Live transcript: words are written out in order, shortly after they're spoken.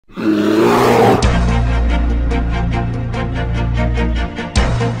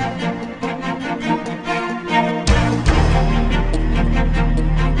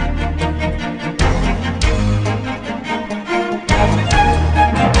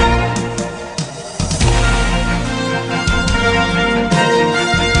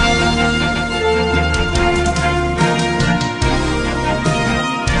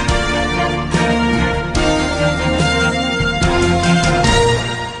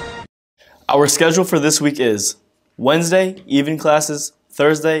Our schedule for this week is Wednesday, even classes,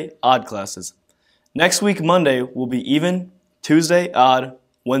 Thursday, odd classes. Next week, Monday, will be even, Tuesday, odd,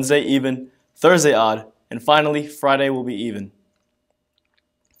 Wednesday, even, Thursday, odd, and finally, Friday will be even.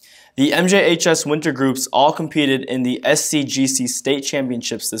 The MJHS winter groups all competed in the SCGC state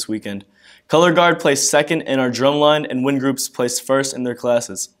championships this weekend. Color Guard placed second in our drumline and wind groups placed first in their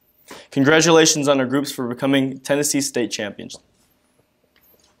classes. Congratulations on our groups for becoming Tennessee state champions.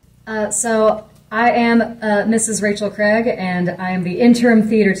 So I am Mrs. Rachel Craig, and I am the interim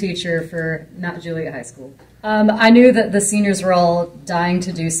theater teacher for Mount Juliet High School. I knew that the seniors were all dying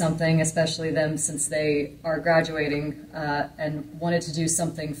to do something, especially them since they are graduating, and wanted to do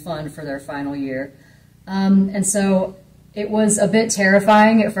something fun for their final year. And so it was a bit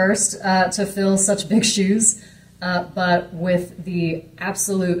terrifying at first to fill such big shoes, but with the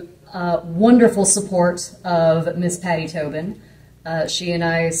absolute wonderful support of Miss Patty Tobin, she and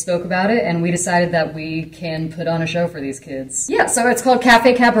I spoke about it, and we decided that we can put on a show for these kids. Yeah, so it's called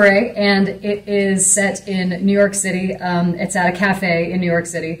Cafe Cabaret, and it is set in New York City. It's at a cafe in New York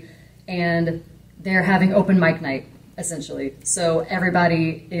City, and they're having open mic night, essentially. So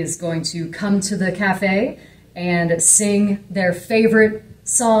everybody is going to come to the cafe and sing their favorite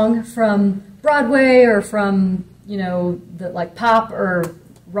song from Broadway or from, you know, like pop or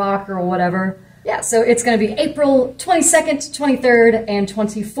rock or whatever. Yeah, so it's going to be April 22nd, 23rd, and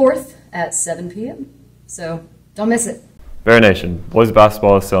 24th at 7 p.m. So don't miss it. Bear Nation, boys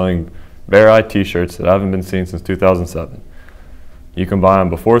basketball is selling Bear Eye t-shirts that haven't been seen since 2007. You can buy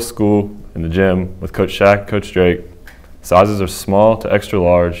them before school in the gym with Coach Shaq, Coach Drake. Sizes are small to extra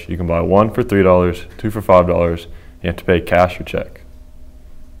large. You can buy one for $3, two for $5. You have to pay cash or check.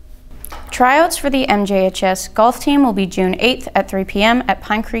 Tryouts for the MJHS golf team will be June 8th at 3 p.m. at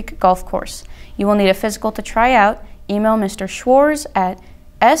Pine Creek Golf Course. You will need a physical to try out. Email Mr. Schwarz at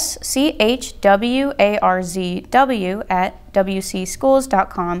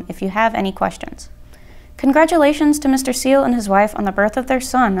schwarzw@wcschools.com if you have any questions. Congratulations to Mr. Seal and his wife on the birth of their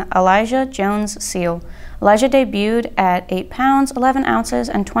son, Elijah Jones Seal. Elijah debuted at 8 pounds, 11 ounces,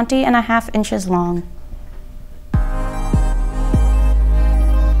 and 20.5 inches long.